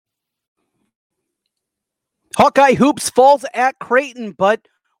Hawkeye Hoops falls at Creighton, but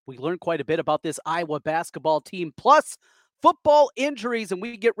we learned quite a bit about this Iowa basketball team, plus football injuries, and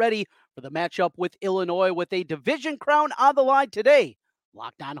we get ready for the matchup with Illinois with a division crown on the line today.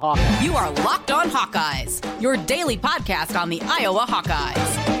 Locked on Hawkeyes. You are Locked On Hawkeyes, your daily podcast on the Iowa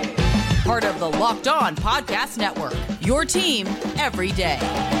Hawkeyes. Part of the Locked On Podcast Network, your team every day.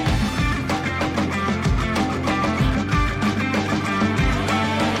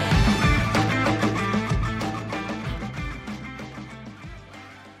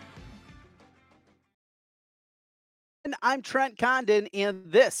 I'm Trent Condon, and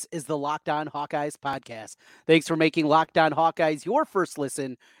this is the Locked On Hawkeyes podcast. Thanks for making Locked On Hawkeyes your first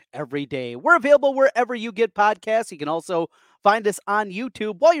listen every day. We're available wherever you get podcasts. You can also find us on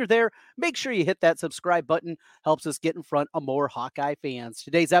YouTube. While you're there, make sure you hit that subscribe button. Helps us get in front of more Hawkeye fans.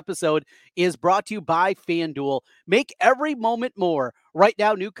 Today's episode is brought to you by FanDuel. Make every moment more. Right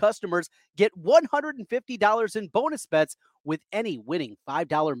now, new customers get $150 in bonus bets with any winning $5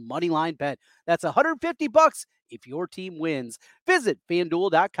 moneyline bet. That's $150 if your team wins. Visit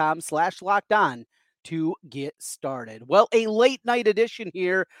FanDuel.com/lockedon to get started. Well, a late night edition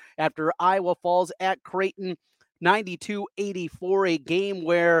here after Iowa falls at Creighton 92-84, a game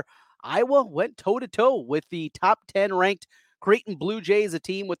where Iowa went toe-to-toe with the top 10 ranked Creighton Blue Jays, a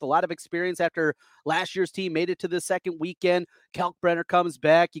team with a lot of experience after last year's team made it to the second weekend. Kalkbrenner comes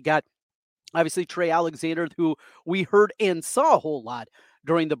back. You got obviously Trey Alexander, who we heard and saw a whole lot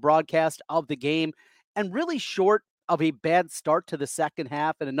during the broadcast of the game, and really short of a bad start to the second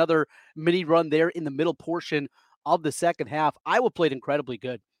half and another mini run there in the middle portion of the second half. Iowa played incredibly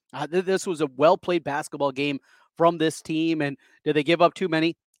good. This was a well-played basketball game from this team, and did they give up too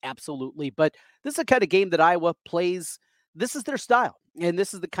many? Absolutely. But this is the kind of game that Iowa plays. This is their style, and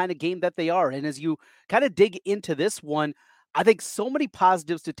this is the kind of game that they are. And as you kind of dig into this one, I think so many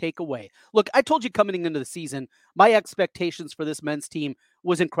positives to take away. Look, I told you coming into the season, my expectations for this men's team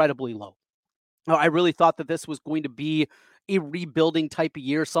was incredibly low. I really thought that this was going to be a rebuilding type of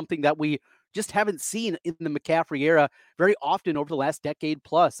year, something that we just haven't seen in the McCaffrey era very often over the last decade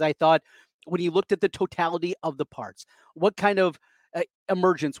plus. I thought when you looked at the totality of the parts, what kind of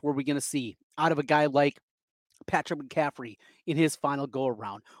emergence were we going to see out of a guy like Patrick McCaffrey in his final go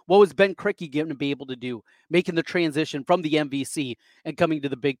around? What was Ben Krikke going to be able to do, making the transition from the MVC and coming to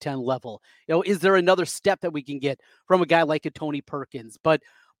the Big Ten level? Is there another step that we can get from a guy like a Tony Perkins? But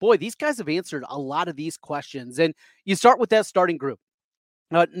boy, these guys have answered a lot of these questions. And you start with that starting group.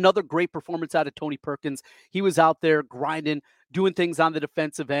 Another great performance out of Tony Perkins. He was out there grinding, doing things on the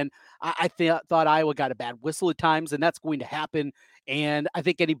defensive end. I thought Iowa got a bad whistle at times, and that's going to happen. And I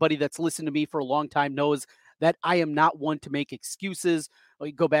think anybody that's listened to me for a long time knows that I am not one to make excuses.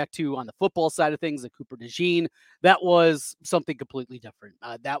 You go back to on the football side of things, the Cooper DeJean, that was something completely different.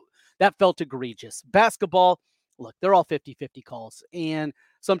 That felt egregious. Basketball, look, they're all 50-50 calls, and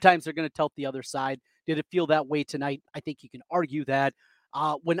sometimes they're going to tilt the other side. Did it feel that way tonight? I think you can argue that.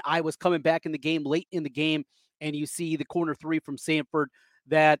 When I was coming back in the game, late in the game, and you see the corner three from Sanford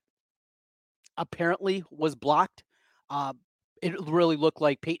that apparently was blocked, it really looked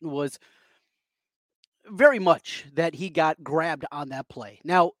like Peyton was very much that he got grabbed on that play.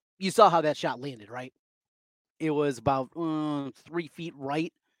 Now, you saw how that shot landed, right? It was about 3 feet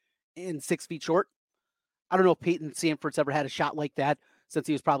right and 6 feet short. I don't know if Peyton Sanford's ever had a shot like that since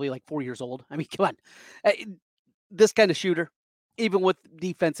he was probably like 4 years old. I mean, come on. This kind of shooter, even with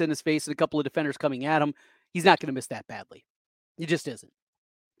defense in his face and a couple of defenders coming at him, he's not going to miss that badly. He just isn't.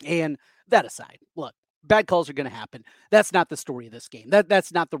 And that aside, look, bad calls are going to happen. That's not the story of this game.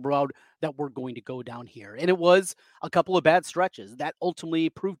 That's not the road that we're going to go down here. And it was a couple of bad stretches that ultimately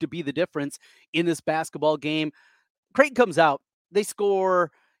proved to be the difference in this basketball game. Creighton comes out. They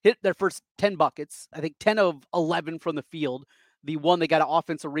hit their first 10 buckets. I think 10 of 11 from the field. The one, they got an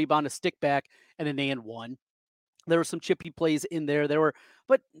offensive rebound, a stick back, and an and one. There were some chippy plays in there.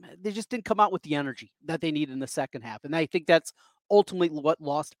 But they just didn't come out with the energy that they need in the second half. And I think that's ultimately what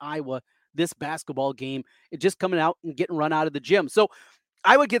lost Iowa this basketball game. It just coming out and getting run out of the gym. So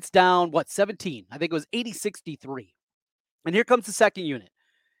Iowa gets down, 17? I think it was 80-63. And here comes the second unit.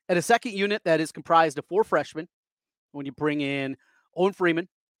 And a second unit that is comprised of 4 freshmen. When you bring in Owen Freeman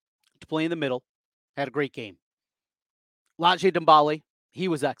to play in the middle, had a great game. Laje Dembele, he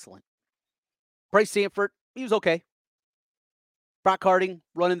was excellent. Bryce Sanford, he was okay. Brock Harding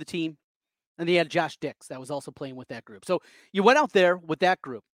running the team. And he had Josh Dix that was also playing with that group. So you went out there with that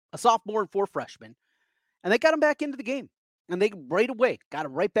group, a sophomore and 4 freshmen, and they got him back into the game. And they right away got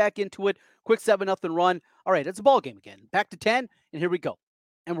him right back into it. Quick 7-0 run. All right, it's a ball game again. Back to 10, and here we go.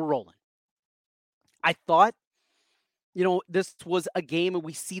 And we're rolling. I thought, this was a game, and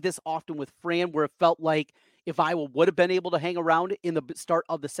we see this often with Fran, where it felt like if Iowa would have been able to hang around in the start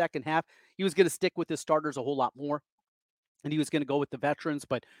of the second half, he was going to stick with his starters a whole lot more, and he was going to go with the veterans.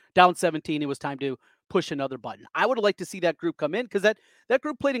 But down 17, it was time to push another button. I would have liked to see that group come in because that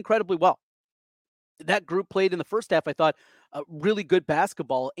group played incredibly well. That group played in the first half, I thought, really good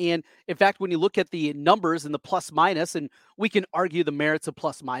basketball. And in fact, when you look at the numbers and the plus minus, and we can argue the merits of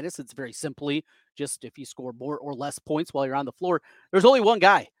plus minus, it's very simply just if you score more or less points while you're on the floor. There's only one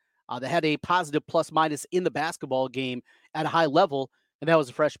guy that had a positive plus minus in the basketball game at a high level, and that was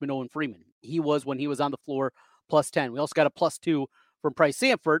a freshman, Owen Freeman. He was, when he was on the floor, plus 10. We also got a plus 2 from Price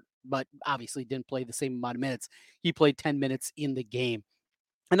Sanford, but obviously didn't play the same amount of minutes. He played 10 minutes in the game.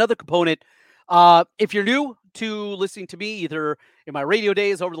 Another component, if you're new to listening to me, either in my radio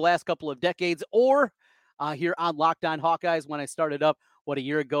days over the last couple of decades or here on Locked On Hawkeyes when I started up, a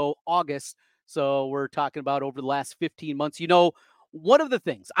year ago, August. So we're talking about over the last 15 months. You know, one of the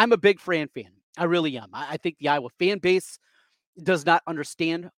things, I'm a big Fran fan. I really am. I think the Iowa fan base does not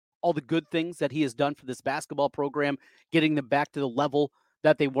understand all the good things that he has done for this basketball program, getting them back to the level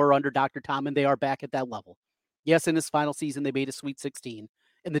that they were under Dr. Tom, and they are back at that level. Yes, in his final season, they made a Sweet 16.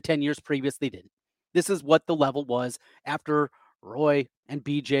 In the 10 years previous, they didn't. This is what the level was after Roy and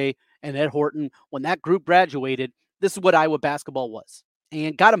BJ and Ed Horton. When that group graduated, this is what Iowa basketball was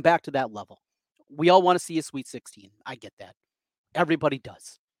and got them back to that level. We all want to see a Sweet 16. I get that. Everybody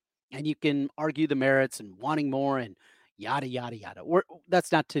does. And you can argue the merits and wanting more and yada, yada, yada.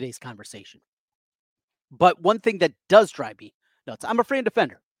 That's not today's conversation. But one thing that does drive me nuts, I'm a Fran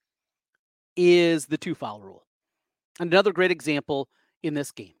defender, is the 2-foul rule. Another great example in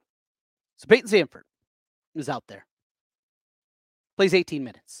this game. So Peyton Sanford is out there. Plays 18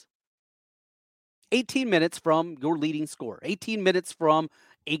 minutes. 18 minutes from your leading scorer. 18 minutes from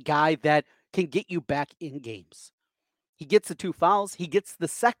a guy that can get you back in games. He gets the 2 fouls. He gets the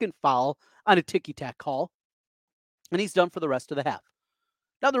second foul on a ticky-tack call. And he's done for the rest of the half.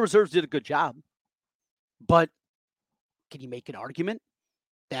 Now, the reserves did a good job. But can you make an argument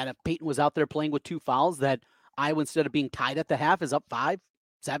that if Peyton was out there playing with 2 fouls, that Iowa, instead of being tied at the half, is up 5,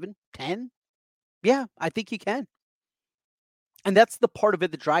 7, 10? Yeah, I think you can. And that's the part of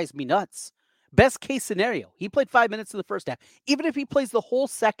it that drives me nuts. Best case scenario, he played 5 minutes in the first half. Even if he plays the whole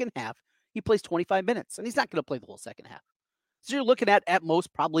second half, he plays 25 minutes, and he's not going to play the whole second half. So you're looking at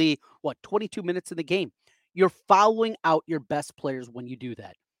most, probably, 22 minutes in the game. You're following out your best players when you do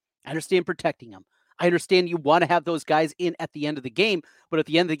that. I understand protecting them. I understand you want to have those guys in at the end of the game, but at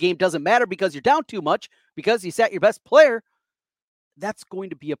the end of the game doesn't matter because you're down too much, because you sat your best player. That's going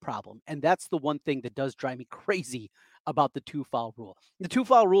to be a problem. And that's the one thing that does drive me crazy about the 2-foul rule. The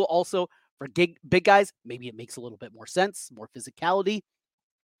 2-foul rule also, for big guys, maybe it makes a little bit more sense, more physicality.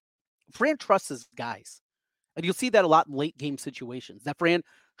 Fran trusts his guys. And you'll see that a lot in late game situations. That Fran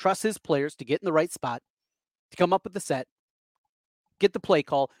trusts his players to get in the right spot, to come up with the set, get the play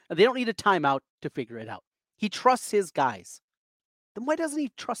call, and they don't need a timeout to figure it out. He trusts his guys. Then why doesn't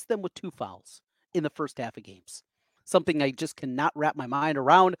he trust them with 2 fouls in the first half of games? Something I just cannot wrap my mind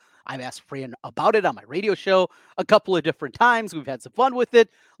around. I've asked Fran about it on my radio show a couple of different times. We've had some fun with it.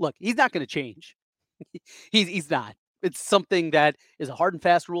 Look, he's not going to change. He's not. It's something that is a hard and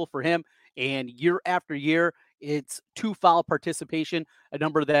fast rule for him. And year after year, it's 2-foul participation, a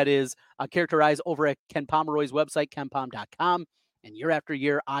number that is characterized over at Ken Pomeroy's website, kenpom.com. And year after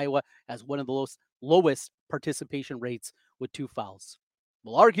year, Iowa has one of the lowest participation rates with 2 fouls.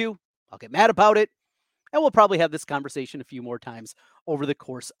 We'll argue. I'll get mad about it. And we'll probably have this conversation a few more times over the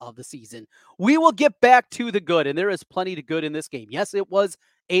course of the season. We will get back to the good, and there is plenty to good in this game. Yes, it was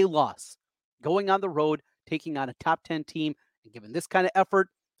a loss. Going on the road, taking on a top 10 team, and giving this kind of effort,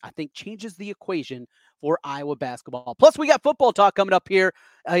 I think changes the equation for Iowa basketball. Plus, we got football talk coming up here,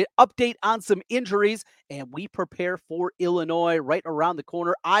 an update on some injuries, and we prepare for Illinois right around the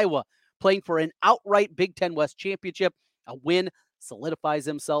corner. Iowa playing for an outright Big Ten West championship. A win solidifies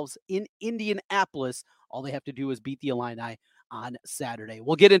themselves in Indianapolis. All they have to do is beat the Illini on Saturday.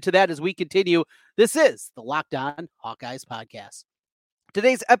 We'll get into that as we continue. This is the Locked On Hawkeyes podcast.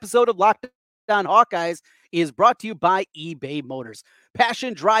 Today's episode of Locked On Hawkeyes is brought to you by eBay Motors.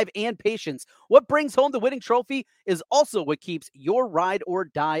 Passion, drive, and patience. What brings home the winning trophy is also what keeps your ride or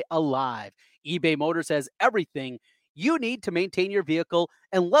die alive. eBay Motors has everything you need to maintain your vehicle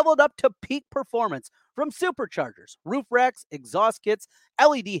and level it up to peak performance, from superchargers, roof racks, exhaust kits,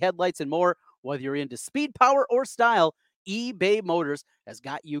 LED headlights, and more. Whether you're into speed, power, or style, eBay Motors has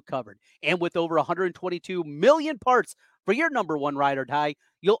got you covered. And with over 122 million parts for your number one ride or die,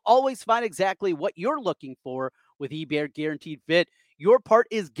 you'll always find exactly what you're looking for with eBay Guaranteed Fit. Your part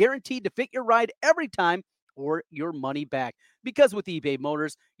is guaranteed to fit your ride every time, or your money back. Because with eBay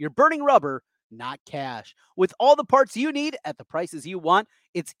Motors, you're burning rubber, not cash. With all the parts you need at the prices you want,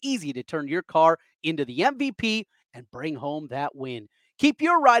 it's easy to turn your car into the MVP and bring home that win. Keep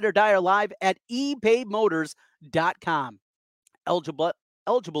your ride or die alive at ebaymotors.com. Eligible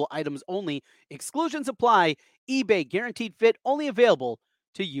eligible items only. Exclusions apply. eBay guaranteed fit only available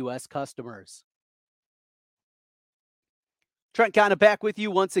to U.S. customers. Trent Conner back with you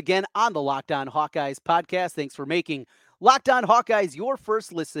once again on the Locked On Hawkeyes podcast. Thanks for making Locked On Hawkeyes your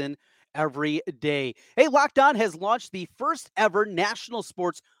first listen every day. Hey, Locked On has launched the first ever national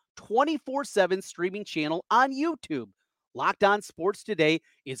sports 24/7 streaming channel on YouTube. Locked On Sports Today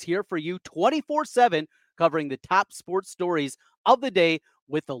is here for you 24/7, covering the top sports stories of the day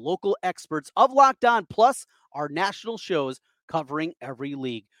with the local experts of Locked On, plus our national shows covering every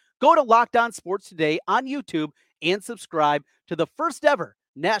league. Go to Locked On Sports Today on YouTube and subscribe to the first ever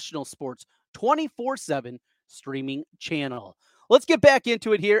national sports 24/7 streaming channel. Let's get back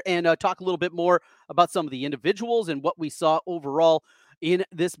into it here and talk a little bit more about some of the individuals and what we saw overall in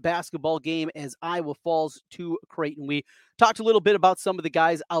this basketball game as Iowa falls to Creighton. We talked a little bit about some of the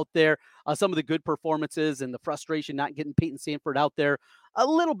guys out there, some of the good performances and the frustration not getting Peyton Sanford out there a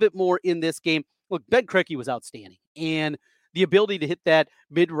little bit more in this game. Look, Ben Krikke was outstanding, and the ability to hit that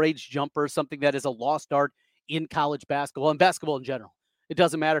mid-range jumper, something that is a lost art in college basketball and basketball in general. It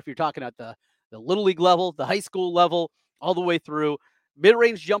doesn't matter if you're talking at the little league level, the high school level, all the way through.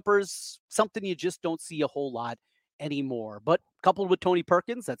 Mid-range jumpers, something you just don't see a whole lot anymore. But coupled with Tony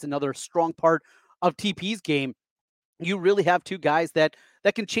Perkins, that's another strong part of TP's game. You really have two guys that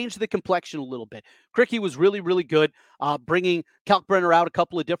can change the complexion a little bit. Krikke was really, really good, bringing Kalkbrenner out a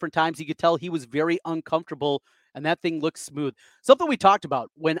couple of different times. You could tell he was very uncomfortable, and that thing looks smooth. Something we talked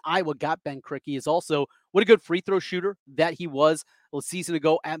about when Iowa got Ben Krikke is also what a good free throw shooter that he was a season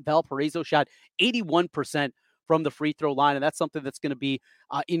ago at Valparaiso. Shot 81% from the free throw line, and that's something that's going to be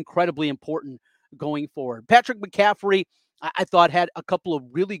incredibly important going forward. Patrick McCaffrey, I thought, had a couple of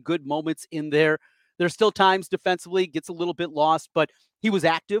really good moments in there. There's still times defensively, gets a little bit lost, but he was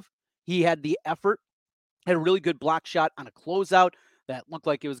active. He had the effort, had a really good block shot on a closeout that looked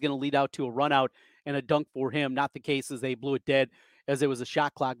like it was going to lead out to a run out and a dunk for him. Not the case, as they blew it dead as it was a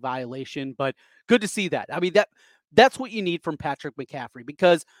shot clock violation, but good to see that. I mean, that's what you need from Patrick McCaffrey,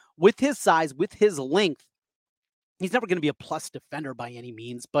 because with his size, with his length, he's never going to be a plus defender by any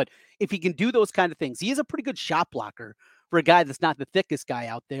means, but if he can do those kind of things, he is a pretty good shot blocker for a guy that's not the thickest guy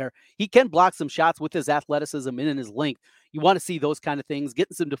out there. He can block some shots with his athleticism and in his length. You want to see those kind of things,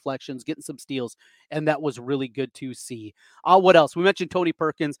 getting some deflections, getting some steals, and that was really good to see. What else? We mentioned Tony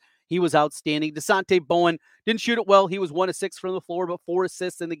Perkins. He was outstanding. Desante Bowen didn't shoot it well. He was 1 of 6 from the floor, but 4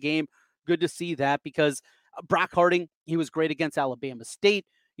 assists in the game. Good to see that, because Brock Harding, he was great against Alabama State.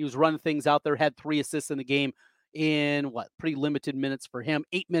 He was running things out there, had 3 assists in the game in pretty limited minutes for him,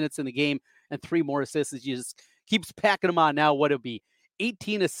 8 minutes in the game and 3 more assists. He just keeps packing them on. Now, what it'll be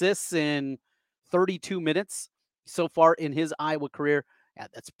 18 assists in 32 minutes so far in his Iowa career. Yeah,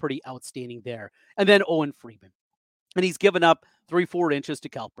 that's pretty outstanding there. And then Owen Freeman, and he's given up 3-4 inches to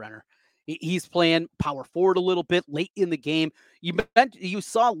Kalkbrenner. He's playing power forward a little bit late in the game. You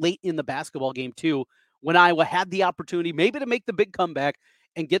saw late in the basketball game too, when Iowa had the opportunity maybe to make the big comeback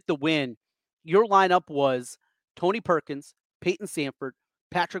and get the win. Your lineup was Tony Perkins, Peyton Sanford,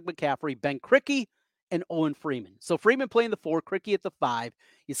 Patrick McCaffrey, Ben Krikke, and Owen Freeman. So Freeman playing the 4, Krikke at the 5.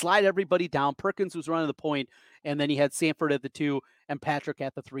 You slide everybody down. Perkins was running the point, and then you had Sanford at the 2 and Patrick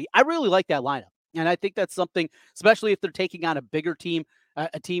at the 3. I really like that lineup, and I think that's something, especially if they're taking on a bigger team,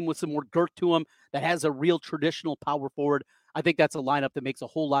 a team with some more girth to them that has a real traditional power forward. I think that's a lineup that makes a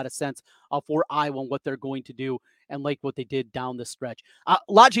whole lot of sense for Iowa and what they're going to do, and like what they did down the stretch.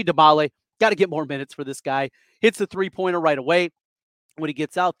 Laji Damale, got to get more minutes for this guy. Hits the three-pointer right away when he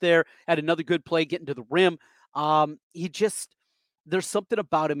gets out there. Had another good play getting to the rim. There's something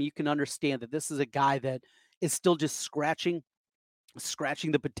about him. You can understand that this is a guy that is still just scratching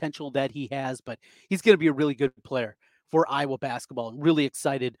the potential that he has, but he's going to be a really good player for Iowa basketball, and really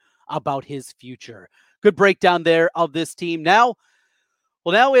excited about his future. Good breakdown there of this team. Now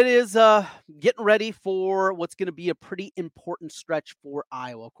it is getting ready for what's going to be a pretty important stretch for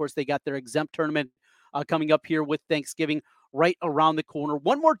Iowa. Of course, they got their exempt tournament coming up here with Thanksgiving right around the corner.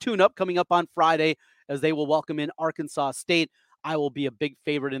 One more tune-up coming up on Friday as they will welcome in Arkansas State. I will be a big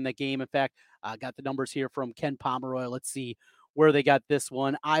favorite in that game. In fact, I got the numbers here from Ken Pomeroy. Let's see where they got this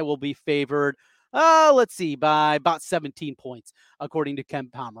one. I will be favored, by about 17 points, according to Ken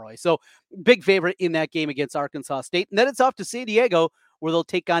Pomeroy. So big favorite in that game against Arkansas State. And then it's off to San Diego, where they'll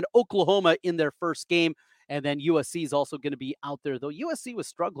take on Oklahoma in their first game. And then USC is also going to be out there, though USC was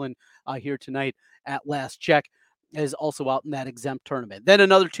struggling here tonight at last check. is also out in that exempt tournament. Then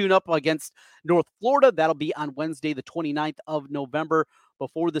another tune-up against North Florida. That'll be on Wednesday, the 29th of November,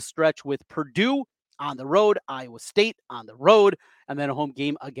 before the stretch with Purdue on the road, Iowa State on the road, and then a home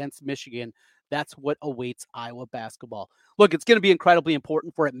game against Michigan. That's what awaits Iowa basketball. Look, it's going to be incredibly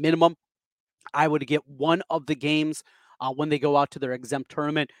important for, at minimum, Iowa to get one of the games when they go out to their exempt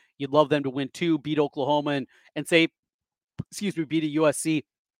tournament. You'd love them to win two, beat Oklahoma, and say, excuse me, beat a USC.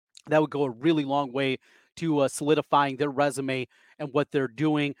 That would go a really long way to solidifying their resume and what they're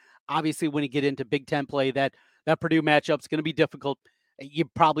doing. Obviously, when you get into Big Ten play, that Purdue matchup is going to be difficult. You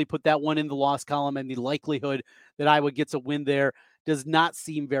probably put that one in the loss column, and the likelihood that Iowa gets a win there does not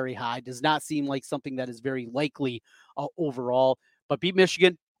seem very high, does not seem like something that is very likely overall. But beat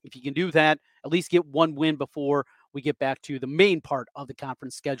Michigan, if you can do that, at least get one win before we get back to the main part of the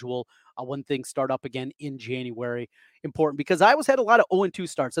conference schedule when things start up again in January. Important because Iowa's had a lot of 0-2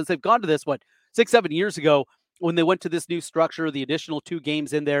 starts since they've gone to this, 6-7 years ago when they went to this new structure, the additional 2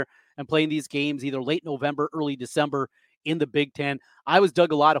 games in there and playing these games either late November, early December in the Big Ten. Iowa's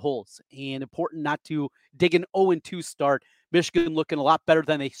dug a lot of holes, and important not to dig an 0-2 start. Michigan looking a lot better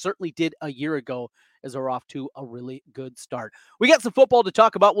than they certainly did a year ago as they're off to a really good start. We got some football to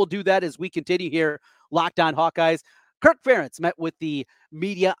talk about. We'll do that as we continue here. Locked On Hawkeyes. Kirk Ferentz met with the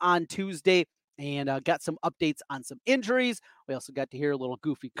media on Tuesday and got some updates on some injuries. We also got to hear a little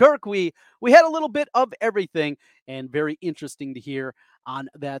goofy Kirk. We had a little bit of everything, and very interesting to hear on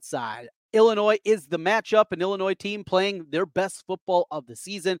that side. Illinois is the matchup, an Illinois team playing their best football of the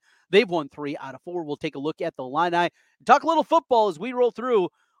season. They've won 3 out of 4. We'll take a look at the Illini, talk a little football as we roll through.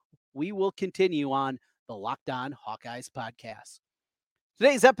 We will continue on the Locked On Hawkeyes podcast.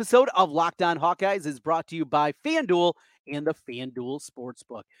 Today's episode of Locked On Hawkeyes is brought to you by FanDuel and the FanDuel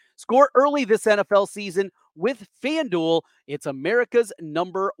Sportsbook. Score early this NFL season with FanDuel. It's America's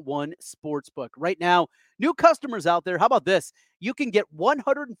 #1 sportsbook. Right now, new customers out there, how about this? You can get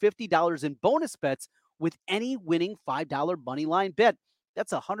 $150 in bonus bets with any winning $5 money line bet.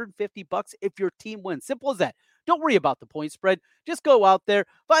 That's $150 if your team wins. Simple as that. Don't worry about the point spread. Just go out there,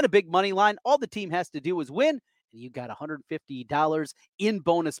 find a big money line. All the team has to do is win, and you got $150 in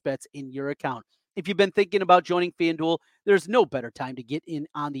bonus bets in your account. If you've been thinking about joining FanDuel, there's no better time to get in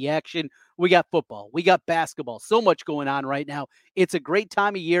on the action. We got football, we got basketball, so much going on right now. It's a great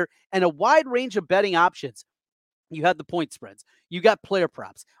time of year and a wide range of betting options. You have the point spreads. You got player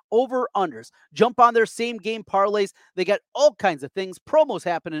props, over-unders. Jump on their same game parlays. They got all kinds of things. Promos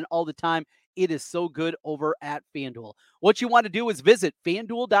happening all the time. It is so good over at FanDuel. What you want to do is visit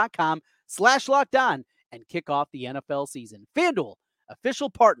FanDuel.com/lockedon and kick off the NFL season. FanDuel, official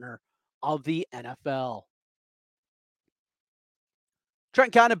partner of the NFL.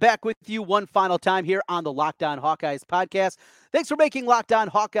 Trent Condon back with you one final time here on the Locked On Hawkeyes podcast. Thanks for making Locked On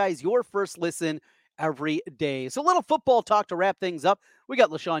Hawkeyes your first listen every day. So a little football talk to wrap things up. We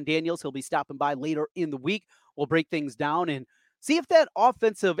got LaShawn Daniels. He'll be stopping by later in the week. We'll break things down and see if that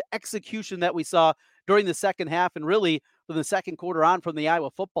offensive execution that we saw during the second half and really from the second quarter on from the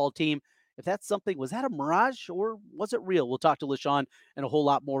Iowa football team, if that's something, was that a mirage or was it real? We'll talk to LaShawn and a whole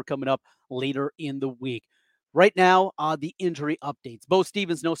lot more coming up later in the week. Right now, the injury updates. Bo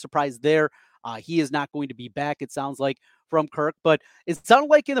Stevens, no surprise there. He is not going to be back, it sounds like, from Kirk. But it sounded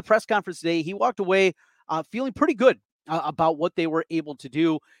like in the press conference today, he walked away feeling pretty good about what they were able to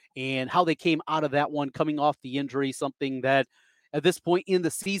do and how they came out of that one, coming off the injury, something that at this point in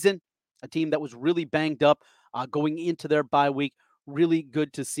the season, a team that was really banged up going into their bye week, really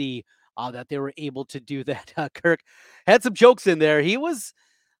good to see that they were able to do that. Kirk had some jokes in there. He wasn't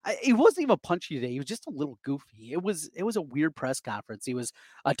even punchy today. He was just a little goofy. It was a weird press conference. He was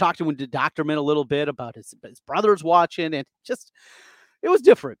talking to Doctorman a little bit about his brothers watching, and just it was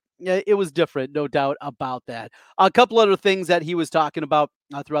different. Yeah, it was different, no doubt about that. A couple other things that he was talking about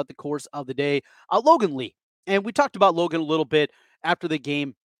throughout the course of the day. Logan Lee, and we talked about Logan a little bit after the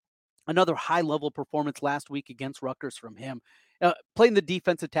game. Another high-level performance last week against Rutgers from him. Playing the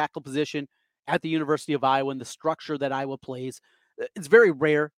defensive tackle position at the University of Iowa and the structure that Iowa plays. It's very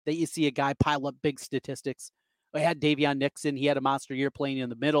rare that you see a guy pile up big statistics. We had Davion Nixon. He had a monster year playing in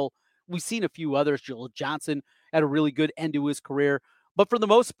the middle. We've seen a few others. Joel Johnson had a really good end to his career. But for the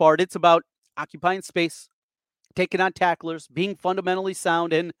most part, it's about occupying space, taking on tacklers, being fundamentally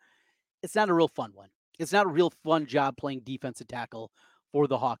sound, and it's not a real fun one. It's not a real fun job playing defensive tackle for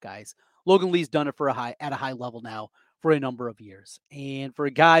the Hawkeyes. Logan Lee's done it at a high level now for a number of years. And for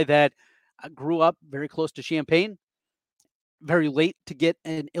a guy that grew up very close to Champaign, very late to get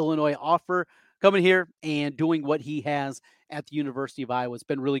an Illinois offer, coming here and doing what he has at the University of Iowa, it's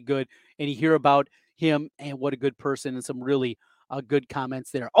been really good. And you hear about him and what a good person and some really good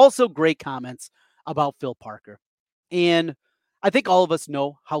comments there. Also great comments about Phil Parker. And I think all of us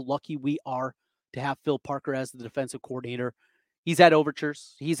know how lucky we are to have Phil Parker as the defensive coordinator. He's had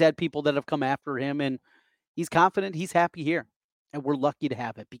overtures, he's had people that have come after him, and he's confident, he's happy here. And we're lucky to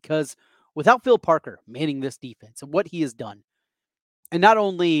have it because without Phil Parker manning this defense and what he has done, and not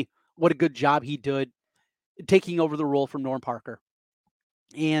only what a good job he did taking over the role from Norm Parker,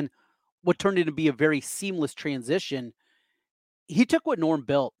 and what turned into be a very seamless transition, he took what Norm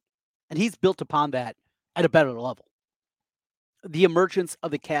built and he's built upon that at a better level. The emergence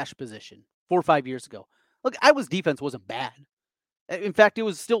of the cash position 4 or 5 years ago. Look, Iowa's defense wasn't bad. In fact, it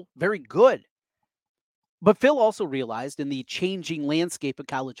was still very good. But Phil also realized in the changing landscape of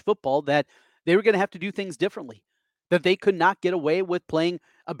college football that they were going to have to do things differently, that they could not get away with playing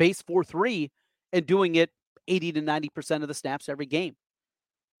a base 4-3 and doing it 80 to 90% of the snaps every game.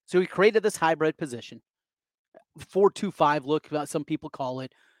 So he created this hybrid position, 4-2-5 look, some people call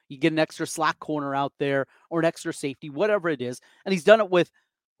it. You get an extra slot corner out there or an extra safety, whatever it is. And he's done it with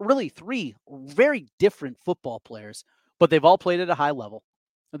really three very different football players, but they've all played at a high level.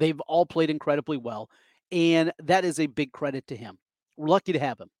 They've all played incredibly well. And that is a big credit to him. We're lucky to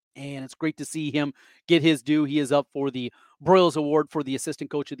have him. And it's great to see him get his due. He is up for the Broyles Award for the Assistant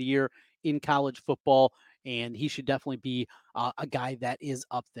Coach of the Year in college football. And he should definitely be a guy that is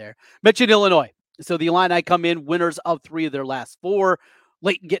up there. Mentioned Illinois. So the Illini come in winners of 3 of their last 4.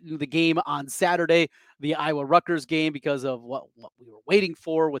 Late getting into the game on Saturday, the Iowa-Rutgers game, because of what we were waiting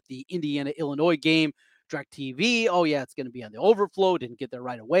for with the Indiana-Illinois game. DirecTV, oh yeah, it's going to be on the overflow. Didn't get there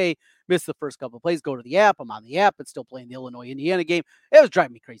right away. Missed the first couple of plays. Go to the app. I'm on the app. It's still playing the Illinois-Indiana game. It was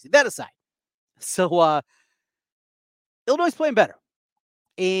driving me crazy. That aside. So Illinois is playing better.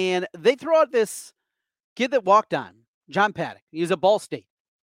 And they throw out this kid that walked on, John Paddock. He was at Ball State.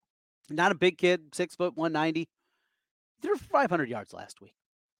 Not a big kid, 6 foot, 190. Threw for 500 yards last week.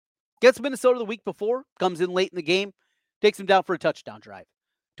 Gets Minnesota the week before, comes in late in the game, takes him down for a touchdown drive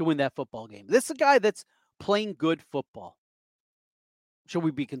to win that football game. This is a guy that's playing good football. Should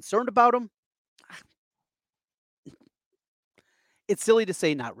we be concerned about him? It's silly to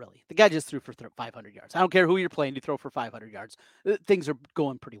say not really. The guy just threw for 500 yards. I don't care who you're playing, you throw for 500 yards. Things are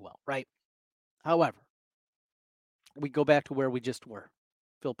going pretty well, right? However, we go back to where we just were.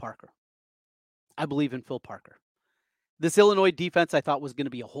 Phil Parker. I believe in Phil Parker. This Illinois defense I thought was going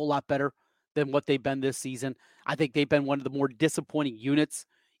to be a whole lot better than what they've been this season. I think they've been one of the more disappointing units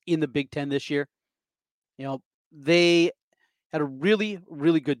in the Big Ten this year. You know, they had a really,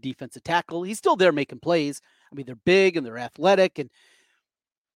 really good defensive tackle. He's still there making plays. I mean, they're big and they're athletic,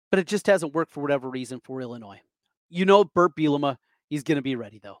 but it just hasn't worked for whatever reason for Illinois. You know, Burt Bielema, he's going to be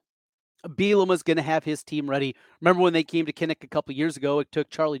ready, though. Bielema's going to have his team ready. Remember when they came to Kinnick a couple years ago, it took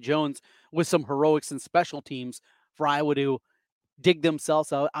Charlie Jones with some heroics and special teams for Iowa to dig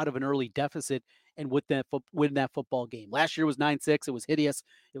themselves out of an early deficit and win that football game. Last year was 9-6. It was hideous.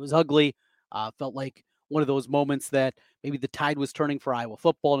 It was ugly. Felt like one of those moments that maybe the tide was turning for Iowa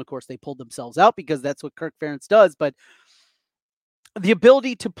football. And of course, they pulled themselves out because that's what Kirk Ferentz does. But the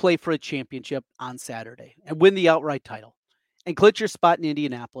ability to play for a championship on Saturday and win the outright title and clinch your spot in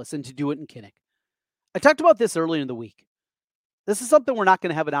Indianapolis and to do it in Kinnick. I talked about this earlier in the week. This is something we're not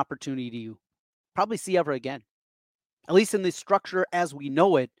going to have an opportunity to probably see ever again, at least in the structure as we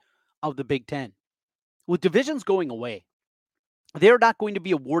know it of the Big Ten. With divisions going away, they're not going to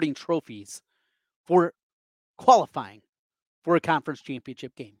be awarding trophies for qualifying for a conference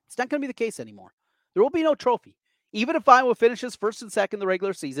championship game. It's not going to be the case anymore. There will be no trophy. Even if Iowa finishes first and second in the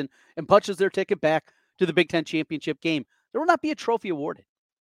regular season and punches their ticket back to the Big Ten championship game, there will not be a trophy awarded.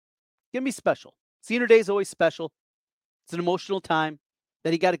 It's going to be special. Senior Day is always special. It's an emotional time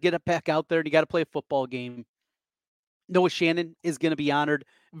that you got to get it back out there and you got to play a football game. Noah Shannon is going to be honored.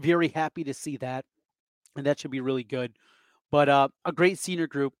 Very happy to see that. And that should be really good. But a great senior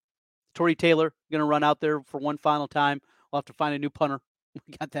group. Torrey Taylor going to run out there for one final time. We'll have to find a new punter.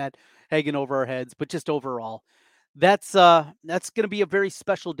 We got that hanging over our heads. But just overall, that's going to be a very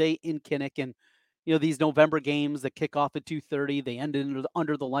special day in Kinnick. And, you know, these November games that kick off at 2:30, they end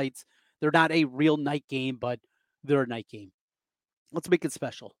under the lights. They're not a real night game, but they're a night game. Let's make it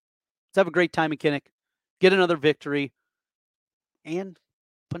special. Let's have a great time in Kinnick. Get another victory. And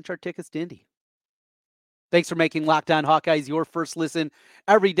punch our tickets to Indy. Thanks for making Locked On Hawkeyes your first listen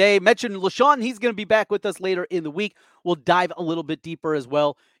every day. Mentioned LaShawn, he's going to be back with us later in the week. We'll dive a little bit deeper as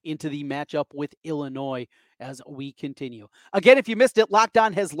well into the matchup with Illinois as we continue. Again, if you missed it, Locked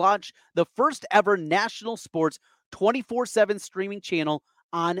On has launched the first ever national sports 24/7 streaming channel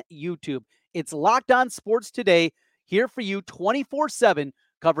on YouTube. It's Locked On Sports Today, here for you 24/7,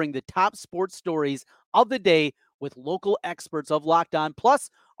 covering the top sports stories of the day with local experts of Locked On, plus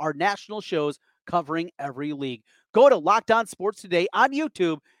our national shows covering every league. Go to Locked On Sports Today on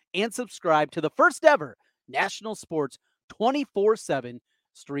YouTube and subscribe to the first ever national sports 24/7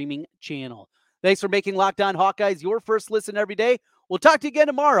 streaming channel. Thanks for making Locked On Hawkeyes your first listen every day. We'll talk to you again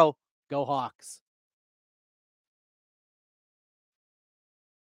tomorrow. Go Hawks.